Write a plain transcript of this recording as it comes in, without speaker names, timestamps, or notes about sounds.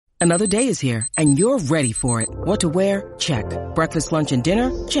Another day is here, and you're ready for it. What to wear? Check. Breakfast, lunch, and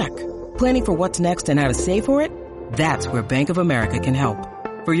dinner? Check. Planning for what's next and how to save for it? That's where Bank of America can help.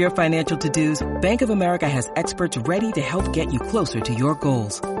 For your financial to-dos, Bank of America has experts ready to help get you closer to your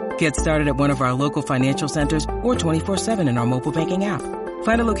goals. Get started at one of our local financial centers or 24/7 in our mobile banking app.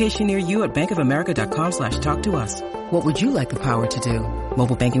 Find a location near you at bankofamerica.com/talktous. What would you like the power to do?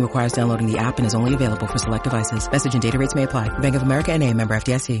 Mobile banking requires downloading the app and is only available for select devices. Message and data rates may apply. Bank of America N.A., member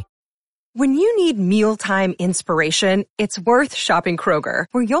FDIC. When you need mealtime inspiration, it's worth shopping Kroger,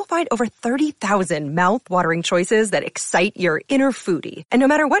 where you'll find over 30,000 mouth-watering choices that excite your inner foodie. And no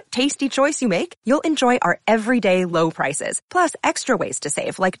matter what tasty choice you make, you'll enjoy our everyday low prices, plus extra ways to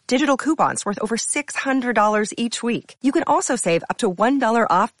save, like digital coupons worth over $600 each week. You can also save up to $1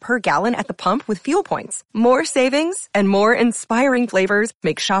 off per gallon at the pump with fuel points. More savings and more inspiring flavors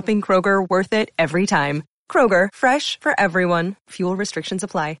make shopping Kroger worth it every time. Kroger, fresh for everyone. Fuel restrictions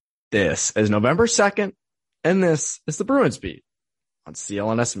apply. This is November 2nd, and this is the Bruins Beat on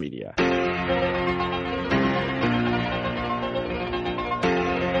CLNS Media. And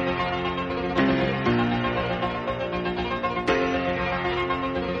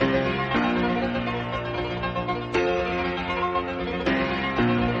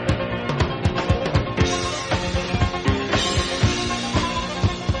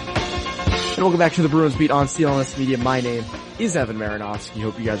welcome back to the Bruins Beat on CLNS Media. My name is Evan Marinofsky.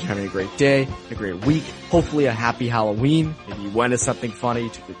 Hope you guys are having a great day, a great week, hopefully a happy Halloween. Maybe you went to something funny,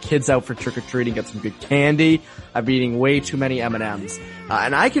 took your kids out for trick-or-treating, got some good candy. I've been eating way too many M&Ms.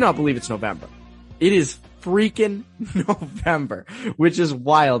 And I cannot believe it's November. It is freaking November, which is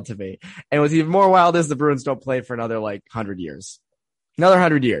wild to me. And what's even more wild is the Bruins don't play for another 100 years. Another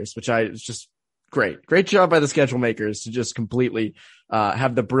 100 years, which is just great. Great job by the schedule makers to just completely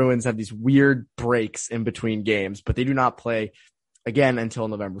have the Bruins have these weird breaks in between games, but they do not play again until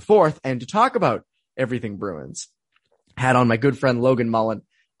November 4th. And to talk about everything Bruins, had on my good friend Logan Mullen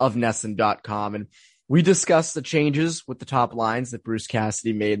of NESN.com, and we discussed the changes with the top lines that Bruce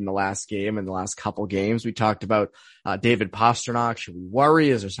Cassidy made in the last game and the last couple games. We talked about David Pastrnak. Should we worry?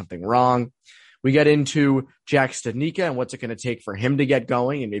 Is there something wrong? We get into Jack Studnicka and what's it going to take for him to get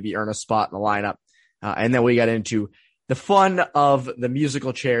going and maybe earn a spot in the lineup. And then we got into the fun of the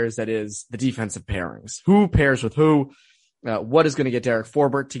musical chairs that is the defensive pairings. Who pairs with who? What is going to get Derek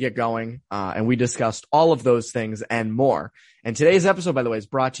Forbort to get going? And we discussed all of those things and more. And today's episode, by the way, is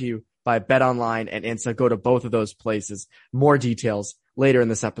brought to you by BetOnline and Insta. Go to both of those places. More details later in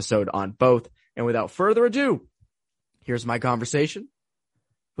this episode on both. And without further ado, here's my conversation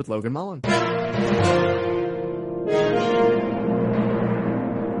with Logan Mullen.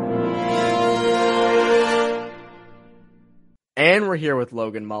 And we're here with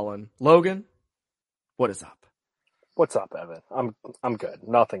Logan Mullen. Logan, what is up? What's up, Evan? I'm good.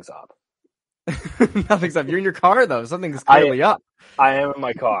 Nothing's up. Nothing's up. You're in your car, though. Something's clearly up. I am in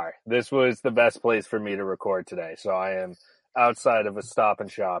my car. This was the best place for me to record today. So I am outside of a Stop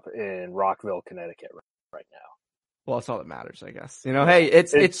and Shop in Rockville, Connecticut right now. Well, that's all that matters, I guess. You know, hey, it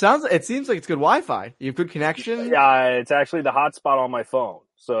seems like it's good Wi-Fi. You have good connection. Yeah, it's actually the hotspot on my phone.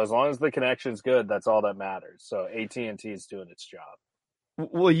 So as long as the connection's good, that's all that matters. So AT&T is doing its job.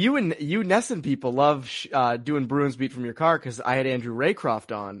 Well, you NESN people love doing Bruins Beat from your car, because I had Andrew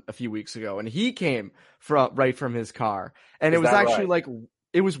Raycroft on a few weeks ago, and he came right from his car, and it was actually right?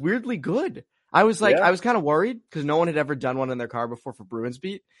 It was weirdly good. I was I was kind of worried because no one had ever done one in their car before for Bruins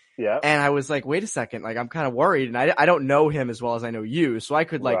Beat. Yeah. And I was like, wait a second, I'm kind of worried, and I don't know him as well as I know you, so I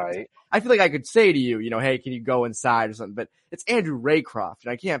could right. I feel like I could say to you, hey, can you go inside or something? But it's Andrew Raycroft,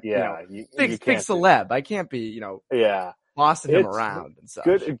 and I can't, big celeb. I can't be, bossing him around and such.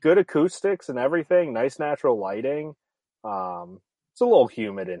 Good acoustics and everything. Nice natural lighting. It's a little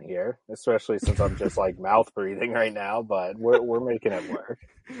humid in here, especially since I'm just mouth breathing right now, but we're making it work.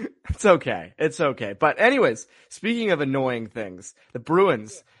 It's okay. But anyways, speaking of annoying things, the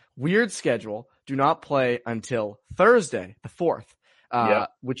Bruins, weird schedule, do not play until Thursday, the 4th,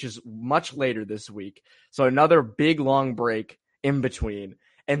 which is much later this week. So another big long break in between.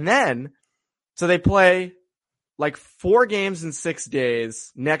 And then, so they play 4 games in 6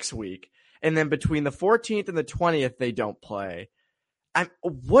 days next week. And then between the 14th and the 20th, they don't play.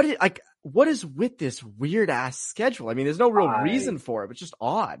 What is with this weird ass schedule? I mean, there's no real reason for it, but it's just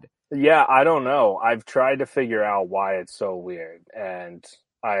odd. Yeah, I don't know. I've tried to figure out why it's so weird, and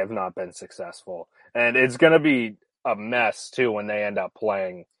I have not been successful. And it's going to be a mess too when they end up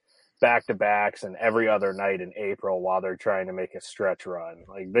playing back-to-backs and every other night in April while they're trying to make a stretch run.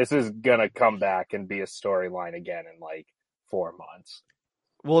 This is going to come back and be a storyline again in 4 months.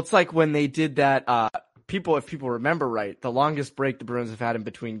 Well, it's like when they did that if people remember right, the longest break the Bruins have had in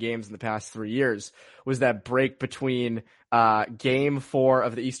between games in the past 3 years was that break between Game 4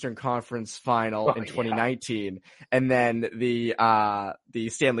 of the Eastern Conference Final in 2019 and then the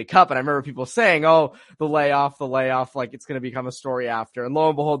Stanley Cup. And I remember people saying, "Oh, the layoff, like it's going to become a story after." And lo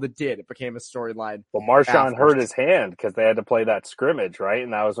and behold, it did. It became a storyline. Well, Marchand hurt his hand because they had to play that scrimmage, right?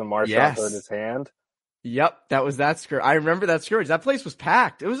 And that was when Marchand hurt his hand. Yep, that was that scrimmage. I remember that scrimmage. That place was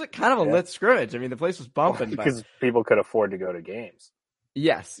packed. It was kind of a lit scrimmage. I mean, the place was bumping because people could afford to go to games.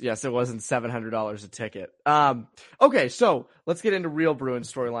 Yes, it wasn't $700 a ticket. Okay, so let's get into real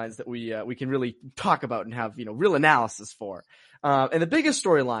Bruins storylines that we can really talk about and have real analysis for. And the biggest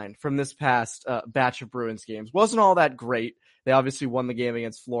storyline from this past batch of Bruins games wasn't all that great. They obviously won the game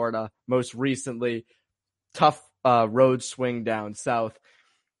against Florida most recently. Tough road swing down south,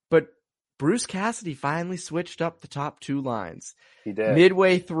 but Bruce Cassidy finally switched up the top two lines. He did.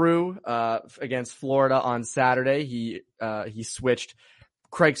 Midway through against Florida on Saturday, he switched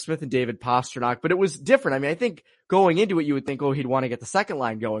Craig Smith and David Pastrnak, but it was different. I mean, I think going into it, you would think, he'd want to get the second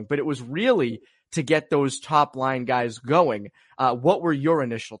line going, but it was really to get those top line guys going. What were your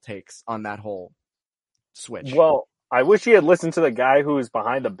initial takes on that whole switch? Well, I wish he had listened to the guy who was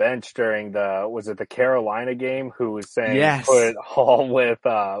behind the bench during the Carolina game who was saying put Hall with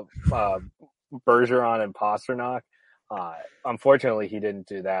Bergeron and Pastrnak. Unfortunately, he didn't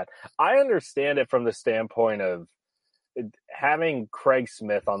do that. I understand it from the standpoint of having Craig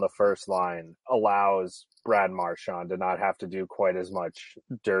Smith on the first line allows Brad Marchand to not have to do quite as much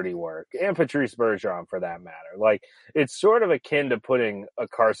dirty work, and Patrice Bergeron for that matter. Like, it's sort of akin to putting a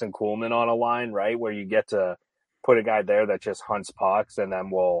Carson Kuhlman on a line, right? Where you get to put a guy there that just hunts pucks and then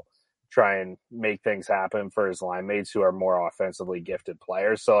will try and make things happen for his line mates who are more offensively gifted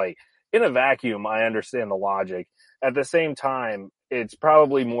players. So, like, in a vacuum, I understand the logic. At the same time, it's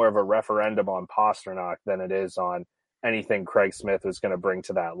probably more of a referendum on Pastrnak than it is on anything Craig Smith is going to bring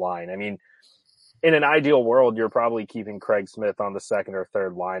to that line. I mean, in an ideal world, you're probably keeping Craig Smith on the second or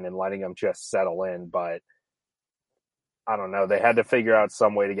third line and letting him just settle in, but I don't know. They had to figure out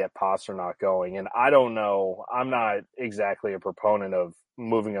some way to get Pastrnak going. And I don't know. I'm not exactly a proponent of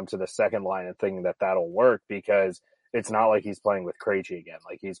moving him to the second line and thinking that that'll work, because it's not like he's playing with Krejci again.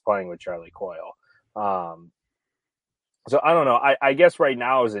 Like, he's playing with Charlie Coyle. So I don't know. I guess right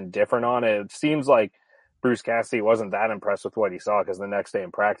now is indifferent on it. It seems like Bruce Cassidy wasn't that impressed with what he saw, because the next day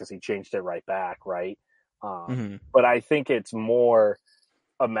in practice, he changed it right back. Right. But I think it's more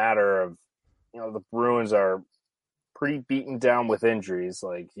a matter of, the Bruins are pretty beaten down with injuries.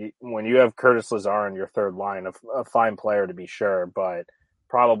 Like, when you have Curtis Lazar on your third line, a fine player to be sure, but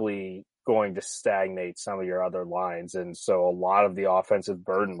probably going to stagnate some of your other lines. And so a lot of the offensive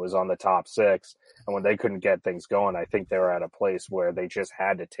burden was on the top six. And when they couldn't get things going, I think they were at a place where they just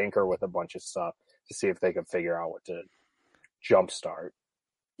had to tinker with a bunch of stuff to see if they could figure out what to jumpstart.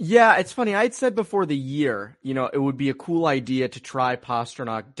 Yeah, it's funny. I'd said before the year, it would be a cool idea to try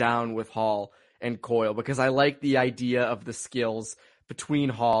Pastrnak down with Hall and Coyle, because I like the idea of the skills between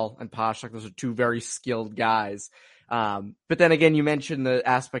Hall and Pastrnak. Those are two very skilled guys. But then again, you mentioned the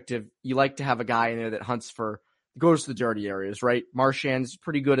aspect of you like to have a guy in there that goes to the dirty areas, right? Marchand's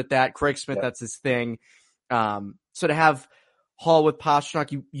pretty good at that. Craig Smith, That's his thing. So to have Hall with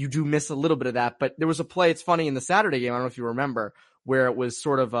Pastrnak, you do miss a little bit of that. But there was a play, it's funny, in the Saturday game, I don't know if you remember, where it was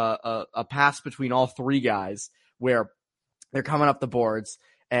sort of a pass between all three guys where they're coming up the boards.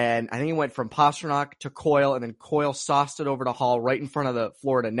 And I think it went from Pastrnak to Coyle, and then Coyle sauced it over to Hall right in front of the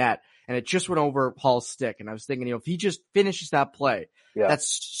Florida net. And it just went over Hall's stick. And I was thinking, if he just finishes that play, that's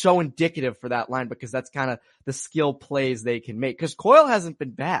so indicative for that line, because that's kind of the skill plays they can make. Because Coyle hasn't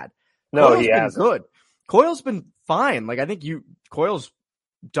been bad. No, Coyle's been good. Coyle's been fine. Like, I think Coyle's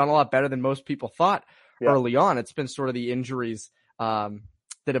done a lot better than most people thought early on. It's been sort of the injuries that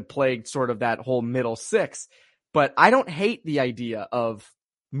have plagued sort of that whole middle six. But I don't hate the idea of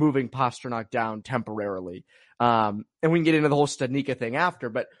moving Pastrnak down temporarily. And we can get into the whole Studnicka thing after,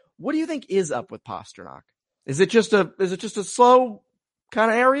 but what do you think is up with Pastrnak? Is it just a slow kind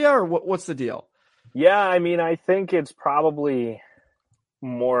of area, or what's the deal? Yeah, I mean, I think it's probably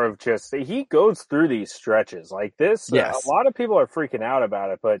more of just, he goes through these stretches like this. Yes. A lot of people are freaking out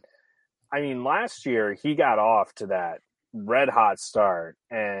about it, but I mean, last year he got off to that red hot start,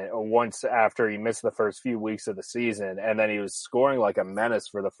 and once after he missed the first few weeks of the season, and then he was scoring like a menace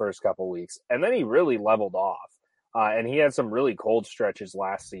for the first couple weeks, and then he really leveled off. And he had some really cold stretches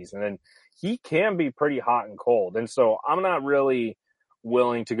last season, and he can be pretty hot and cold. And so I'm not really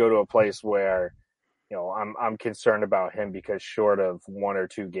willing to go to a place where, I'm concerned about him, because short of one or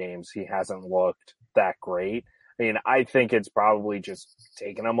two games, he hasn't looked that great. I mean, I think it's probably just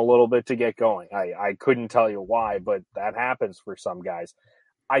taking them a little bit to get going. I couldn't tell you why, but that happens for some guys.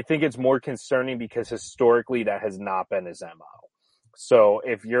 I think it's more concerning because historically that has not been his MO. So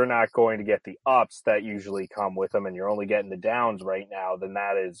if you're not going to get the ups that usually come with them and you're only getting the downs right now, then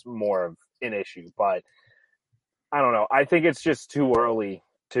that is more of an issue. But I don't know. I think it's just too early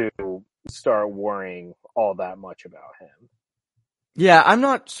to start worrying all that much about him. Yeah, I'm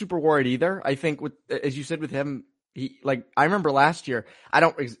not super worried either. I think as you said with him, I remember last year, I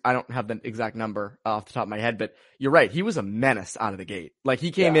don't have the exact number off the top of my head, but you're right. He was a menace out of the gate. Like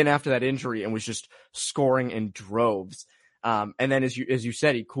he came in after that injury and was just scoring in droves. And then as you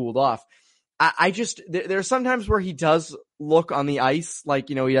said, he cooled off. There are some times where he does look on the ice, like,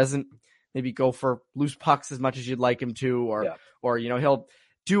 he doesn't maybe go for loose pucks as much as you'd like him to, or he'll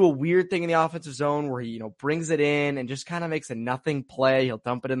do a weird thing in the offensive zone where he, brings it in and just kind of makes a nothing play. He'll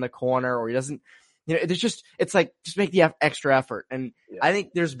dump it in the corner, or he doesn't, it's like, just make the extra effort. And I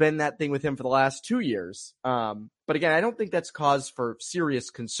think there's been that thing with him for the last 2 years. But again, I don't think that's cause for serious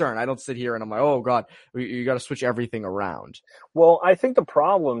concern. I don't sit here and I'm like, oh God, you got to switch everything around. Well, I think the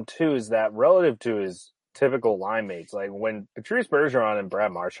problem too is that relative to his typical line mates, like when Patrice Bergeron and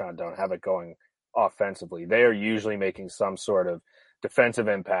Brad Marchand don't have it going offensively, they are usually making some sort of defensive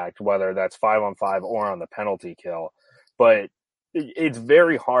impact, whether that's 5-on-5 or on the penalty kill. But it's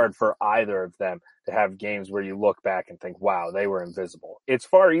very hard for either of them to have games where you look back and think, wow, they were invisible. It's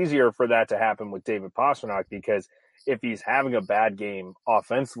far easier for that to happen with David Pastrnak, because if he's having a bad game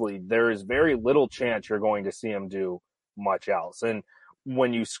offensively, there is very little chance you're going to see him do much else. And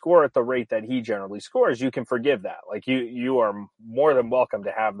when you score at the rate that he generally scores, you can forgive that. Like you are more than welcome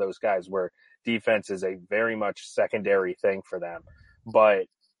to have those guys where defense is a very much secondary thing for them. But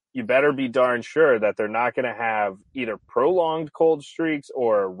you better be darn sure that they're not going to have either prolonged cold streaks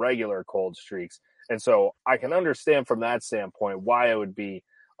or regular cold streaks. And so I can understand from that standpoint why it would be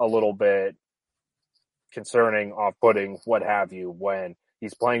a little bit concerning, off-putting, what have you, when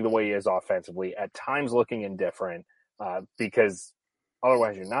he's playing the way he is offensively, at times looking indifferent, because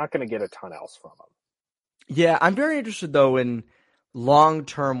otherwise you're not going to get a ton else from him. Yeah, I'm very interested, though, in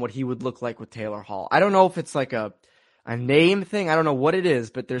long-term what he would look like with Taylor Hall. I don't know if it's like a name thing. I don't know what it is,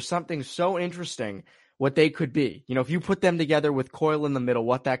 but there's something so interesting what they could be. If you put them together with Coyle in the middle,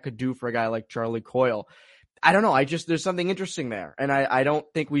 what that could do for a guy like Charlie Coyle. I don't know. There's something interesting there. And I don't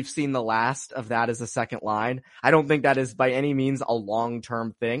think we've seen the last of that as a second line. I don't think that is by any means a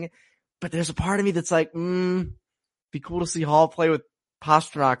long-term thing, but there's a part of me that's like, be cool to see Hall play with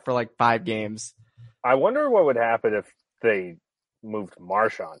Pastrnak for like 5 games. I wonder what would happen if they moved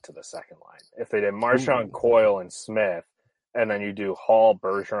Marchand to the second line. If they did Marchand, Coyle, and Smith, and then you do Hall,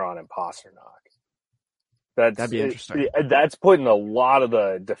 Bergeron, and Pastrnak. That'd be interesting. That's putting a lot of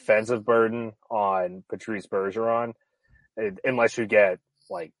the defensive burden on Patrice Bergeron, unless you get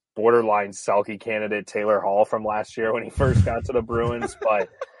like borderline Selke candidate Taylor Hall from last year when he first got to the Bruins. But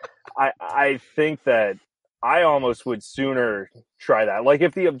I think that I almost would sooner try that. Like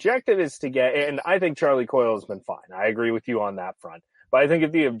if the objective is to get, and I think Charlie Coyle has been fine. I agree with you on that front. But I think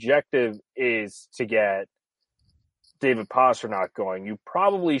if the objective is to get David Pastrnak going, you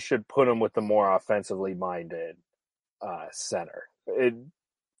probably should put him with the more offensively minded center.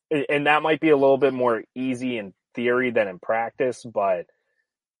 And that might be a little bit more easy in theory than in practice, but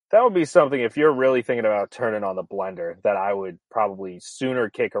that would be something, if you're really thinking about turning on the blender, that I would probably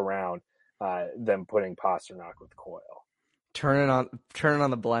sooner kick around than putting Pastrnak with Coyle. Turn it on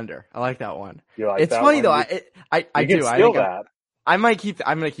the blender. I like that one. You like it's that funny one? though. I do. I think that. I'm going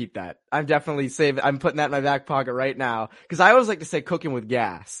to keep that. I'm definitely I'm putting that in my back pocket right now. Cause I always like to say cooking with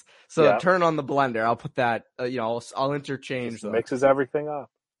gas. So turn on the blender. I'll put that, I'll interchange them. Mixes everything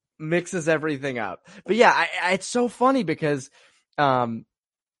up. But yeah, it's so funny because, the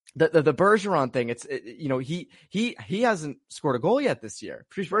Bergeron thing, he hasn't scored a goal yet this year.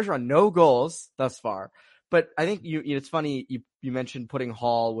 Patrice Bergeron, no goals thus far. But I think it's funny you mentioned putting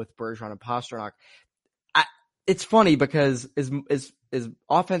Hall with Bergeron and Pastrnak. It's funny because as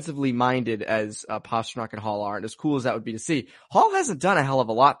offensively minded as Pastrnak and Hall are, and as cool as that would be to see, Hall hasn't done a hell of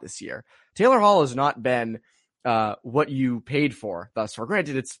a lot this year. Taylor Hall has not been what you paid for thus far.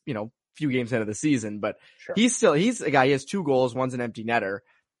 Granted, it's few games into the season, but sure. He's a guy. He has 2 goals, one's an empty netter.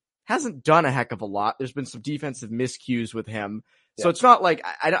 Hasn't done a heck of a lot. There's been some defensive miscues with him, so it's not like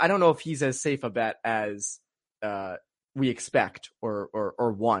I don't know if he's as safe a bet as we expect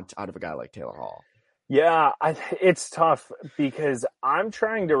or want out of a guy like Taylor Hall. Yeah, it's tough because I'm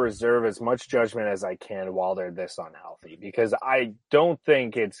trying to reserve as much judgment as I can while they're this unhealthy, because I don't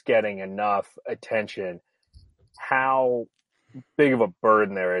think it's getting enough attention how big of a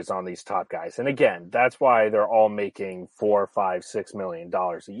burden there is on these top guys. And again, that's why they're all making $4, $5, $6 million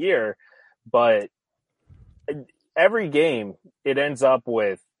a year. But every game, it ends up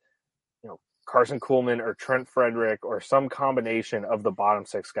with, Carson Kuhlman or Trent Frederick or some combination of the bottom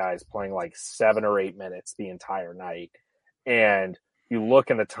six guys playing like 7 or 8 minutes the entire night. And you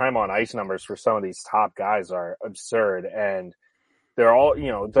look, and the time on ice numbers for some of these top guys are absurd. And they're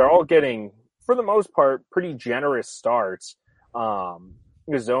all getting, for the most part, pretty generous starts,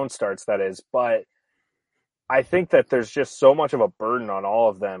 zone starts, that is. But I think that there's just so much of a burden on all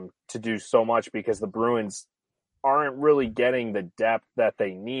of them to do so much because the Bruins aren't really getting the depth that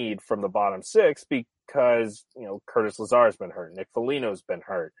they need from the bottom six because, Curtis Lazar's been hurt. Nick Foligno's been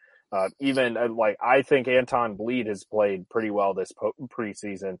hurt. I think Anton Bleed has played pretty well this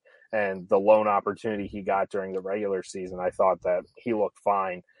preseason, and the loan opportunity he got during the regular season, I thought that he looked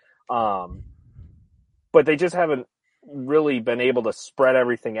fine. But they just haven't really been able to spread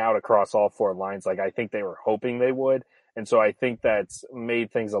everything out across all 4 lines like I think they were hoping they would. And so I think that's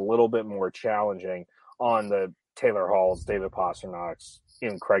made things a little bit more challenging on the Taylor Halls, David Pasternak's,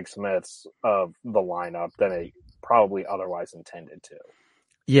 and Craig Smiths of the lineup than it probably otherwise intended to.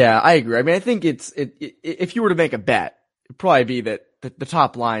 Yeah, I agree. I mean, I think if you were to make a bet, it'd probably be that the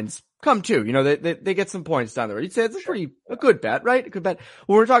top lines come too. They get some points down the road. You'd say it's a good bet, right? A good bet.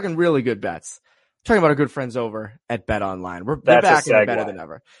 Well, we're talking really good bets. Talking about our good friends over at Bet Online. They're back and they're better than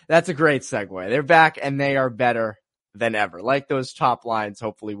ever. That's a great segue. They're back and they are better than ever. Like those top lines,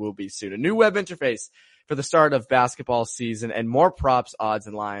 hopefully will be soon. A new web interface for the start of basketball season and more props, odds,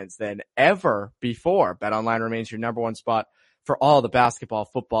 and lines than ever before. Bet Online remains your number one spot for all the basketball,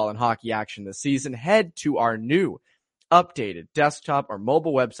 football, and hockey action this season. Head to our new updated desktop or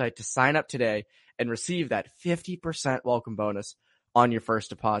mobile website to sign up today and receive that 50% welcome bonus on your first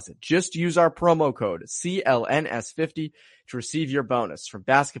deposit. Just use our promo code CLNS50 to receive your bonus from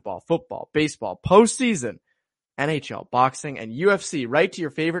basketball, football, baseball, postseason, NHL, boxing, and UFC right to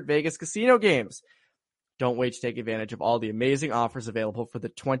your favorite Vegas casino games. Don't wait to take advantage of all the amazing offers available for the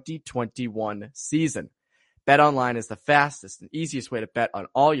 2021 season. BetOnline is the fastest and easiest way to bet on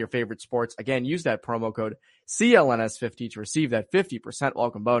all your favorite sports. Again, use that promo code CLNS50 to receive that 50%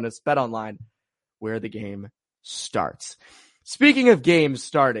 welcome bonus. BetOnline, where the game starts. Speaking of games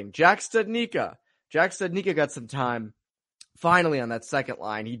starting, Jack Studnicka got some time finally on that second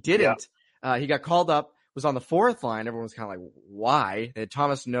line. He didn't. Yeah. He got called up, was on the fourth line. Everyone was kind of like, why? They had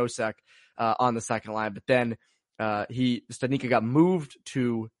Thomas Nosek on the second line, but then Studnicka got moved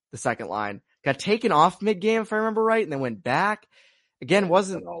to the second line, got taken off mid-game, if I remember right, and then went back. Again,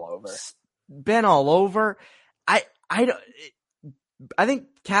 wasn't been all over. I think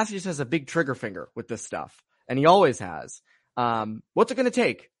Cassie just has a big trigger finger with this stuff, and he always has. What's it going to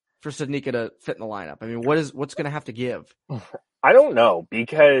take for Studnicka to fit in the lineup? I mean, what's going to have to give? I don't know,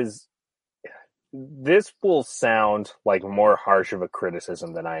 because this will sound like more harsh of a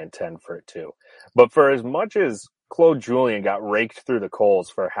criticism than I intend for it to. But for as much as Claude Julien got raked through the coals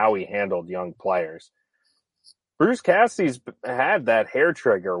for how he handled young players, Bruce Cassidy's had that hair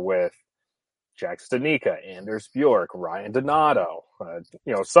trigger with Jack Studnicka, Anders Bjork, Ryan Donato.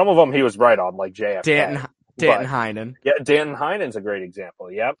 Some of them he was right on, like JFK. Danton Heinen. Yeah, Danton Heinen's a great example.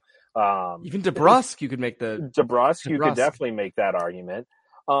 Yep. Even DeBrusk, you could make DeBrusk, you could definitely make that argument.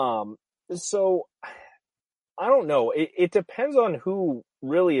 So I don't know. It depends on who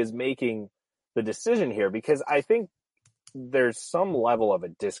really is making the decision here, because I think there's some level of a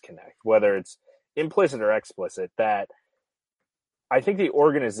disconnect, whether it's implicit or explicit, that I think the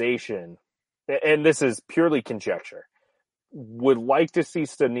organization, and this is purely conjecture, would like to see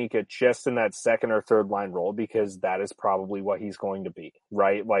Studnicka just in that second or third line role, because that is probably what he's going to be,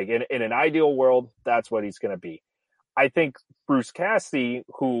 right? Like in an ideal world, that's what he's going to be. I think Bruce Cassidy,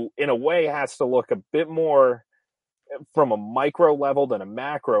 who in a way has to look a bit more from a micro level than a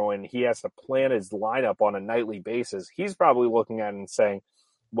macro, and he has to plan his lineup on a nightly basis, he's probably looking at it and saying,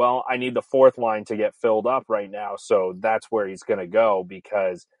 well, I need the fourth line to get filled up right now, so that's where he's going to go,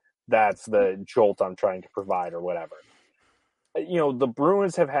 because that's the jolt I'm trying to provide, or whatever. The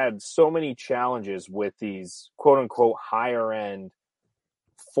Bruins have had so many challenges with these quote-unquote higher-end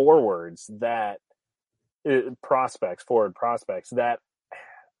forwards, that forward prospects, that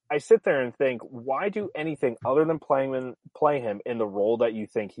I sit there and think, why do anything other than play him in the role that you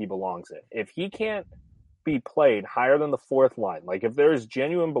think he belongs in? If he can't be played higher than the fourth line, like if there is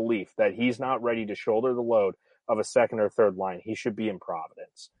genuine belief that he's not ready to shoulder the load of a second or third line, he should be in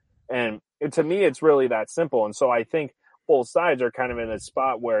Providence. And to me, it's really that simple. And so I think both sides are kind of in a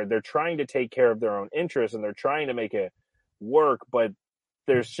spot where they're trying to take care of their own interests and they're trying to make it work, but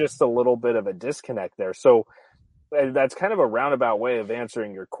there's just a little bit of a disconnect there. So that's kind of a roundabout way of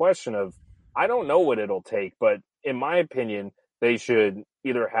answering your question of, I don't know what it'll take, but in my opinion, they should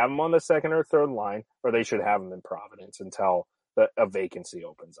either have him on the second or third line, or they should have him in Providence until a vacancy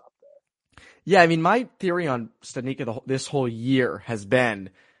opens up there. Yeah, I mean, my theory on Studnicka this whole year has been,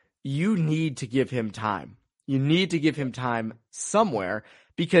 you need to give him time. You need to give him time somewhere,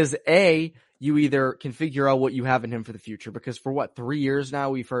 because A, you either can figure out what you have in him for the future, because for 3 years now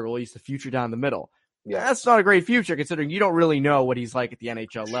we've heard, well, he's the future down the middle. Yeah, that's not a great future considering you don't really know what he's like at the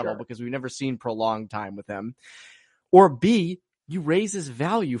NHL level, because we've never seen prolonged time with him. Or B, you raise his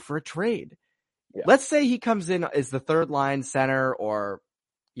value for a trade. Yeah. Let's say he comes in as the third line center, or,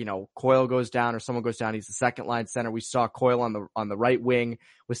 Coyle goes down or someone goes down. He's the second line center. We saw Coyle on the right wing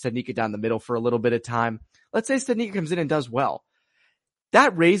with Studnicka down the middle for a little bit of time. Let's say Studnicka comes in and does well.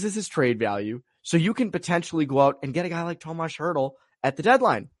 That raises his trade value. So you can potentially go out and get a guy like Tomas Hertl at the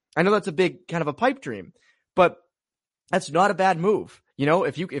deadline. I know that's a big kind of a pipe dream, but that's not a bad move.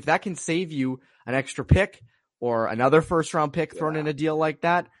 If that can save you an extra pick or another first round pick thrown in a deal like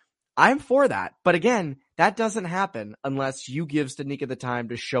that, I'm for that. But again, that doesn't happen unless you give Studnicka the time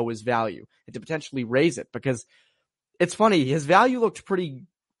to show his value and to potentially raise it, because it's funny. His value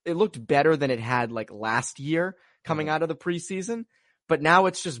looked better than it had like last year coming out of the preseason, but now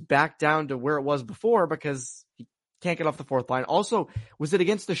it's just back down to where it was before because he can't get off the fourth line. Also, was it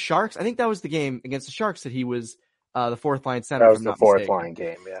against the Sharks? I think that was the game against the Sharks that he was the fourth line center. That was the fourth line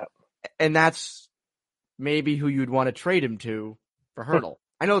game, yeah. And that's maybe who you'd want to trade him to for Hertl.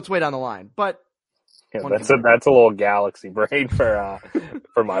 I know it's way down the line, but that's a little galaxy brain for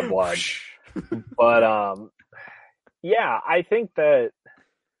my blood. But I think that,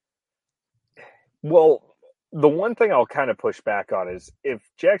 well, the one thing I'll kind of push back on is if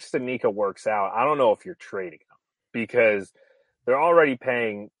Jack Studnicka works out, I don't know if you're trading him, because they're already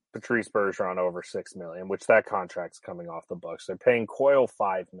paying Patrice Bergeron over $6 million, which that contract's coming off the books. They're paying Coyle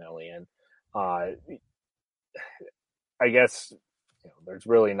 $5 million. I guess there's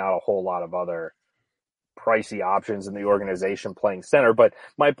really not a whole lot of other pricey options in the organization playing center. But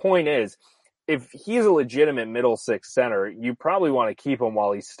my point is, if he's a legitimate middle six center, you probably want to keep him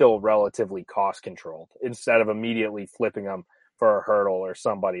while he's still relatively cost controlled instead of immediately flipping him for a Hertl or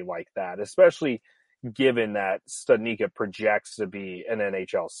somebody like that, especially given that Studnicka projects to be an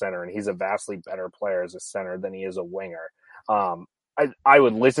NHL center and he's a vastly better player as a center than he is a winger. I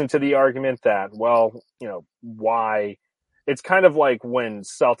would listen to the argument that, why? It's kind of like when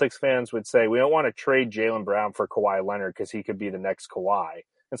Celtics fans would say, we don't want to trade Jaylen Brown for Kawhi Leonard because he could be the next Kawhi.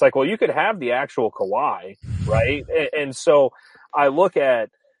 It's like, well, you could have the actual Kawhi, right? And so I look at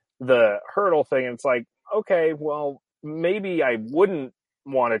the Hertl thing and it's like, okay, well, maybe I wouldn't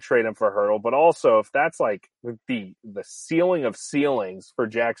want to trade him for Hertl, but also if that's like the ceiling of ceilings for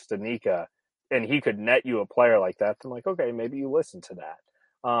Jack Studnicka and he could net you a player like that, then like, okay, maybe you listen to that.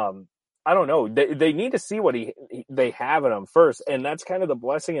 I don't know. They need to see what they have in him first. And that's kind of the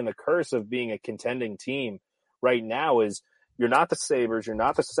blessing and the curse of being a contending team right now is you're not the Sabres, you're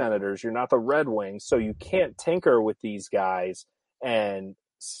not the Senators, you're not the Red Wings. So you can't tinker with these guys and,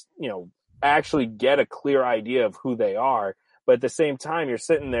 actually get a clear idea of who they are. But at the same time, you're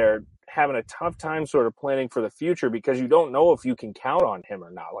sitting there having a tough time sort of planning for the future because you don't know if you can count on him or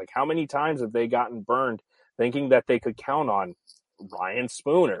not. Like how many times have they gotten burned thinking that they could count on Ryan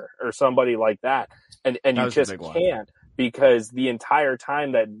Spooner or somebody like that. And you just can't, because the entire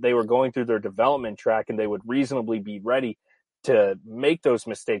time that they were going through their development track and they would reasonably be ready to make those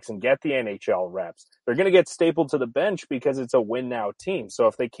mistakes and get the NHL reps, they're going to get stapled to the bench because it's a win now team. So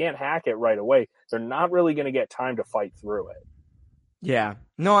if they can't hack it right away, they're not really going to get time to fight through it. Yeah,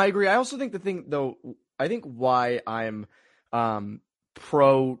 no, I agree. I also think I think why I'm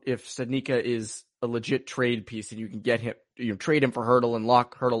pro if Studnicka is a legit trade piece and you can get him, trade him for Hertl and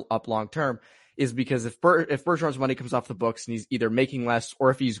lock Hertl up long term, is because if Bergeron's money comes off the books and he's either making less or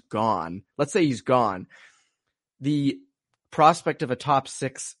if he's gone, let's say he's gone, the prospect of a top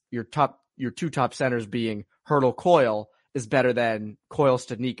six, your two top centers being Hertl Coyle is better than Coyle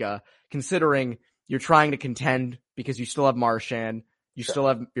Studnicka, considering you're trying to contend because you still have Marchand,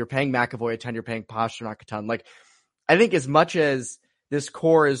 you're paying McAvoy a ton, you're paying Pastrnak a ton. Like, I think as much as this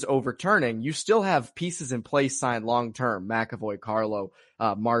core is overturning, you still have pieces in place signed long-term, McAvoy, Carlo,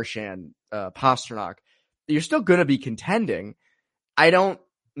 Marchand, Pastrnak. You're still going to be contending. I don't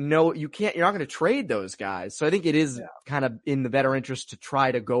know. You're not going to trade those guys. So I think it is kind of in the better interest to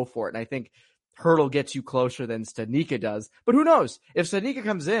try to go for it. And I think Hertl gets you closer than Studnicka does, but who knows if Studnicka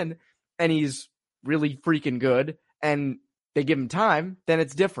comes in and he's really freaking good and they give him time, then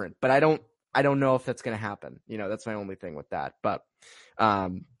it's different, but I don't know if that's going to happen. That's my only thing with that. But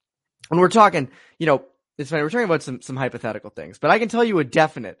when we're talking, It's funny. We're talking about some hypothetical things, but I can tell you a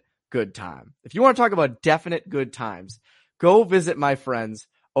definite good time. If you want to talk about definite good times, go visit my friends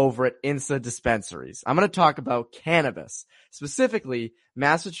over at INSA Dispensaries. I'm going to talk about cannabis, specifically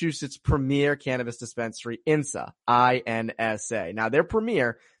Massachusetts premier cannabis dispensary, INSA, INSA. Now they're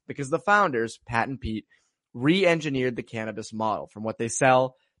premier because the founders, Pat and Pete, re-engineered the cannabis model from what they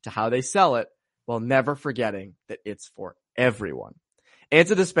sell to how they sell it, while never forgetting that it's for everyone.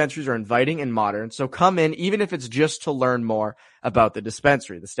 INSA dispensaries are inviting and modern, so come in even if it's just to learn more about the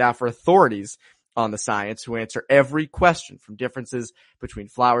dispensary. The staff are authorities on the science who answer every question, from differences between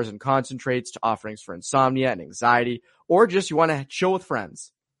flowers and concentrates to offerings for insomnia and anxiety, or just you want to chill with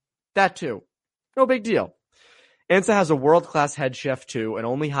friends. That too. No big deal. INSA has a world-class head chef too, and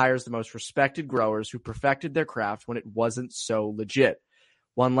only hires the most respected growers who perfected their craft when it wasn't so legit.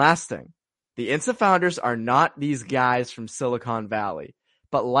 One last thing. The INSA founders are not these guys from Silicon Valley,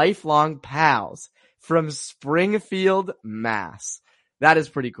 but lifelong pals from Springfield, Mass. That is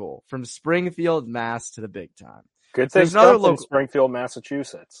pretty cool. From Springfield, Mass to the big time. Good things come from Springfield,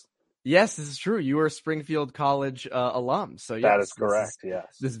 Massachusetts. Yes, this is true. You were a Springfield College alum. So yes, that is correct. Yes.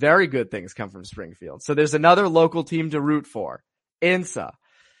 There's very good things come from Springfield. So there's another local team to root for. INSA.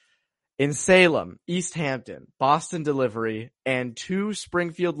 In Salem, East Hampton, Boston Delivery, and 2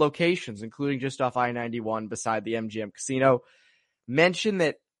 Springfield locations, including just off I-91 beside the MGM Casino. Mention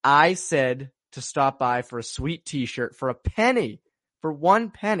that I said to stop by for a sweet t-shirt for $1,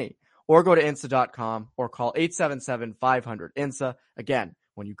 or go to INSA.com or call 877-500-INSA. Again,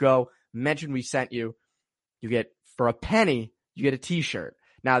 when you go, mention we sent you. You get, for $1, you get a t-shirt.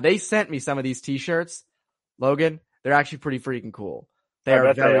 Now, they sent me some of these t-shirts. Logan, they're actually pretty freaking cool. They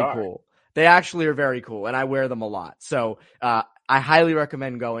are very cool. They actually are very cool, and I wear them a lot. So I highly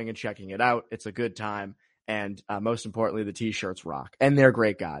recommend going and checking it out. It's a good time. And most importantly, the t-shirts rock. And they're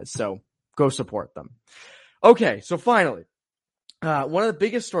great guys. So go support them. Okay, so finally, one of the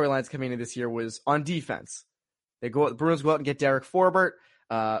biggest storylines coming into this year was on defense. The Bruins go out and get Derek Forbort.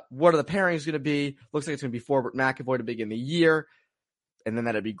 What are the pairings going to be? Looks like it's going to be Forbort McAvoy to begin the year. And then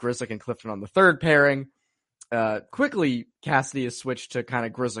that'd be Grzelcyk and Clifton on the third pairing. Quickly, Cassidy has switched to kind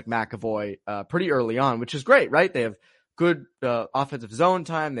of Grzelcyk McAvoy pretty early on, which is great, right? They have good offensive zone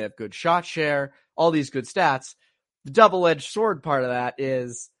time. They have good shot share, all these good stats. The double-edged sword part of that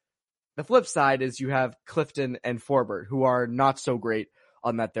is the flip side is you have Clifton and Forbort, who are not so great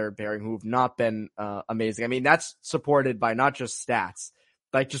on that third pairing, who have not been amazing. I mean, that's supported by not just stats.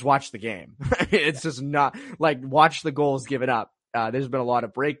 Like, just watch the game. It's just not, like, watch the goals given up. There's been a lot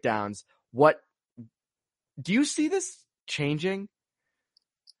of breakdowns. Do you see this changing?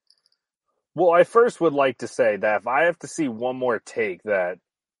 Well, I first would like to say that if I have to see one more take that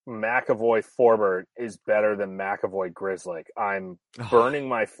McAvoy Forbort is better than McAvoy Grzelcyk, I'm burning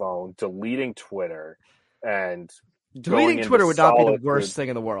my phone, deleting Twitter, and deleting Twitter would not be the worst thing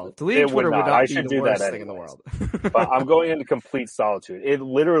in the world. Deleting Twitter would not be the worst thing in the world. But I'm going into complete solitude. It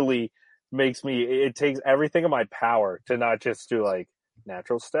literally makes me, it takes everything in my power to not just do like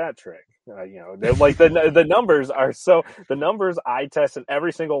natural stat trick. Like the numbers are the numbers I test in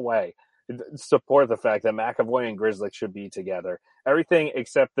every single way support the fact that McAvoy and Grzelcyk should be together. Everything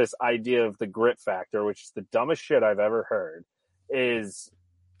except this idea of the grit factor, which is the dumbest shit I've ever heard,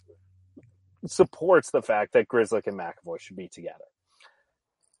 supports the fact that Grzelcyk and McAvoy should be together.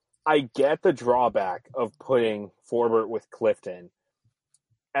 I get the drawback of putting Forbort with Clifton.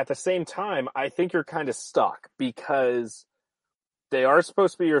 At the same time, I think you're kind of stuck because they are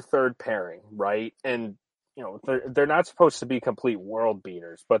supposed to be your third pairing, right? And they're not supposed to be complete world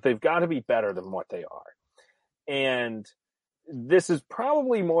beaters, but they've got to be better than what they are. And this is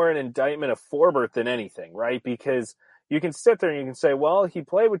probably more an indictment of Forbort than anything, right? Because you can sit there and you can say, well, he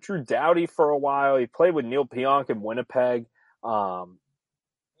played with Drew Doughty for a while. He played with Neil Pionk in Winnipeg.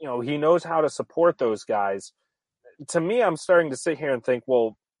 He knows how to support those guys. To me, I'm starting to sit here and think,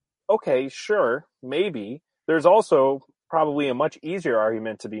 well, okay, sure, maybe. There's also probably a much easier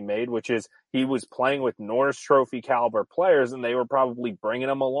argument to be made, which is he was playing with Norris Trophy caliber players and they were probably bringing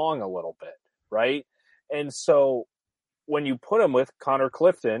him along a little bit, right? And so when you put him with Connor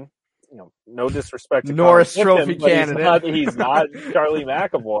Clifton, no disrespect to Norris Connor Trophy Clifton, candidate, he's not Charlie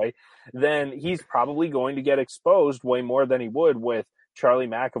McAvoy, then he's probably going to get exposed way more than he would with Charlie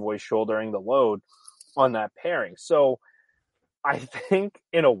McAvoy shouldering the load on that pairing. So I think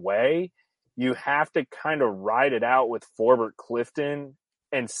in a way, you have to kind of ride it out with Forbort Clifton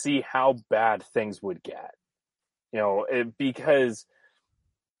and see how bad things would get. Because,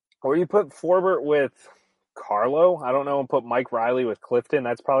 or you put Forbort with Carlo, I don't know, and put Mike Riley with Clifton.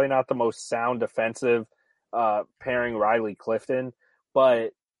 That's probably not the most sound defensive pairing, Riley Clifton.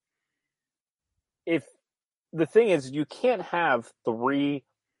 But if the thing is, you can't have three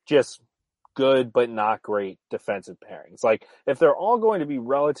just good but not great defensive pairings. Like, if they're all going to be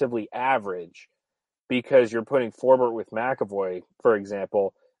relatively average because you're putting Forbort with McAvoy, for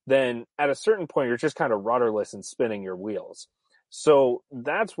example, then at a certain point you're just kind of rudderless and spinning your wheels. So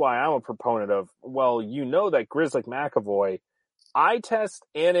that's why I'm a proponent of, well, you know that Grzelcyk McAvoy, eye test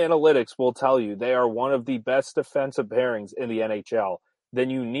and analytics will tell you they are one of the best defensive pairings in the NHL. Then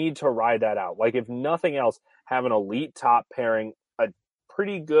you need to ride that out. Like, if nothing else, have an elite top pairing, a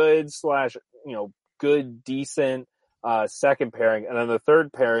pretty good / good, decent second pairing, and then the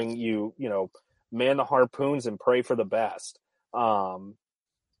third pairing, you man the harpoons and pray for the best.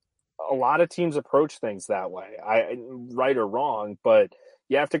 A lot of teams approach things that way, right or wrong, but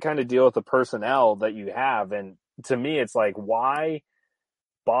you have to kind of deal with the personnel that you have. And to me, it's like, why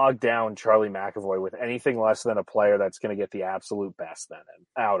bog down Charlie McAvoy with anything less than a player that's going to get the absolute best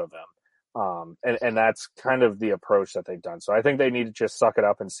out of him? And that's kind of the approach that they've done. So I think they need to just suck it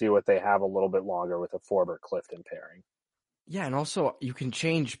up and see what they have a little bit longer with a Forbort-Clifton pairing. Yeah, and also you can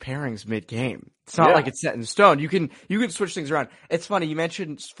change pairings mid-game. It's not like it's set in stone. You can switch things around. It's funny, you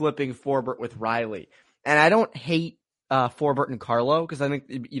mentioned flipping Forbort with Riley. And I don't hate Forbort and Carlo, because I think,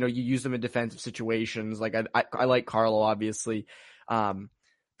 you use them in defensive situations. Like, I like Carlo, obviously.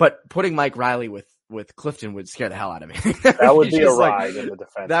 But putting Mike Riley with Clifton would scare the hell out of me. That would be a ride in the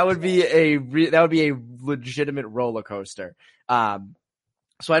defense. That would be a legitimate roller coaster.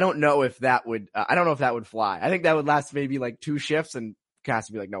 So I don't know if that would fly. I think that would last maybe like 2 shifts, and Cass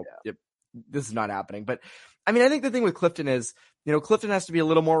would be like, nope, this is not happening. But I mean, I think the thing with Clifton is, Clifton has to be a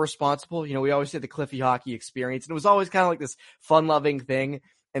little more responsible. We always say the Cliffy hockey experience, and it was always kind of like this fun-loving thing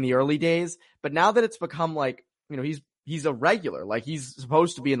in the early days. But now that it's become like, he's a regular, like he's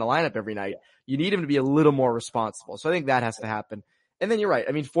supposed to be in the lineup every night. You need him to be a little more responsible. So I think that has to happen. And then you're right.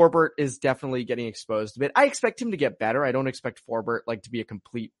 I mean, Forbort is definitely getting exposed a bit. I expect him to get better. I don't expect Forbort to be a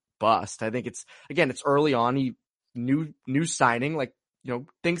complete bust. I think it's early on. New signing,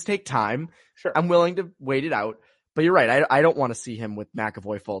 things take time. Sure. I'm willing to wait it out. But you're right. I don't want to see him with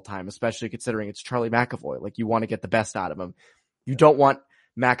McAvoy full time, especially considering it's Charlie McAvoy. Like, you want to get the best out of him. You don't want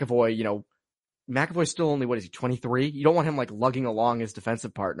McAvoy, McAvoy's still only, 23? You don't want him lugging along his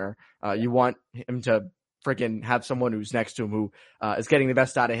defensive partner. You want him to freaking have someone who's next to him who is getting the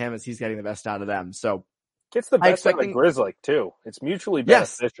best out of him as he's getting the best out of them. So gets the best out of Grzelcyk too. It's mutually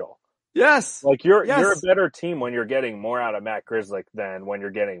beneficial. Yes. Like, you're a better team when you're getting more out of Matt Grzelcyk than when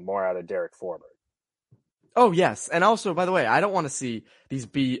you're getting more out of Derek Forbort. Oh yes. And also, by the way, I don't want to see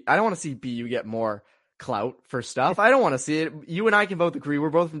BU get more clout for stuff. I don't want to see it. You and I can both agree. We're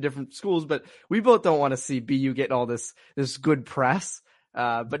both from different schools, but we both don't want to see BU getting all this good press.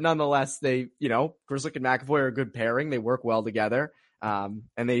 But nonetheless, they, Grzelcyk and McAvoy are a good pairing. They work well together. And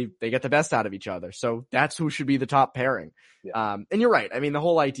they get the best out of each other. So that's who should be the top pairing. Yeah. And you're right. I mean, the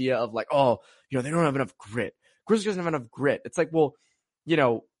whole idea of they don't have enough grit. Grzelcyk doesn't have enough grit. It's like, well,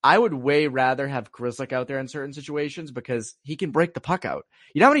 I would way rather have Grzelcyk out there in certain situations because he can break the puck out.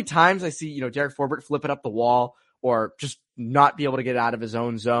 You know how many times I see, Derek Forbort flip it up the wall or just not be able to get out of his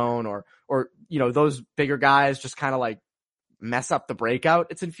own zone or those bigger guys just kind of mess up the breakout.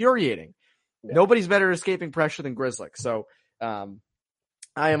 It's infuriating. Yeah. Nobody's better at escaping pressure than Grzelcyk. So,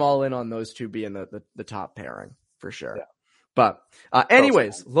 I am all in on those two being the top pairing for sure. Yeah. But,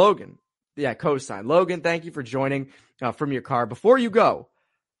 anyways, co-sign. Logan. Yeah, co-sign. Logan, thank you for joining from your car. Before you go,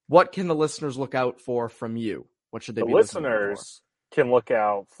 what can the listeners look out for from you? What should they be listening for? The listeners can look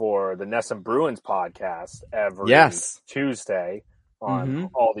out for the NESN Bruins podcast every Tuesday on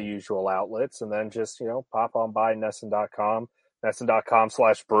all the usual outlets, and then just, pop on by NESN.com,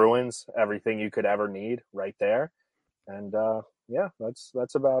 NESN.com/Bruins, everything you could ever need right there. And,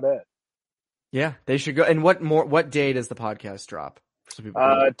 that's about it. Yeah, they should go. And what day does the podcast drop?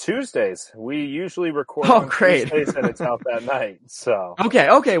 Tuesdays. We usually record on Tuesdays and it's out that night. So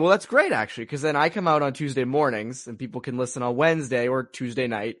okay. Well, that's great actually, because then I come out on Tuesday mornings and people can listen on Wednesday or Tuesday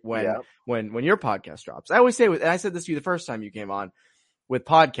night when your podcast drops. I always say, and I said this to you the first time you came on, with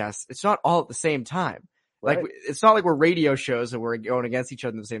podcasts, it's not all at the same time. Right. Like, it's not like we're radio shows and we're going against each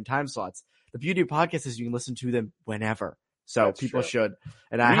other in the same time slots. The beauty of podcasts is you can listen to them whenever. So that's people should,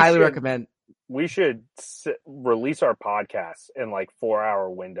 and I highly recommend. We should release our podcasts in 4-hour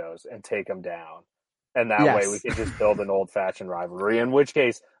windows and take them down. And that way we can just build an old fashioned rivalry, in which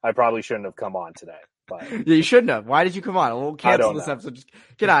case I probably shouldn't have come on today. But yeah, you shouldn't have. Why did you come on? We'll cancel this episode. Just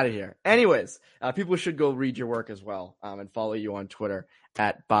get out of here. Anyways, people should go read your work as well, and follow you on Twitter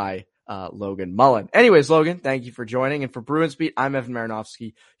at Logan Mullen. Anyways, Logan, thank you for joining. And for Bruins Beat, I'm Evan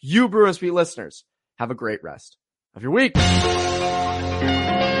Marinofsky. You Bruins Beat listeners, have a great rest of your week.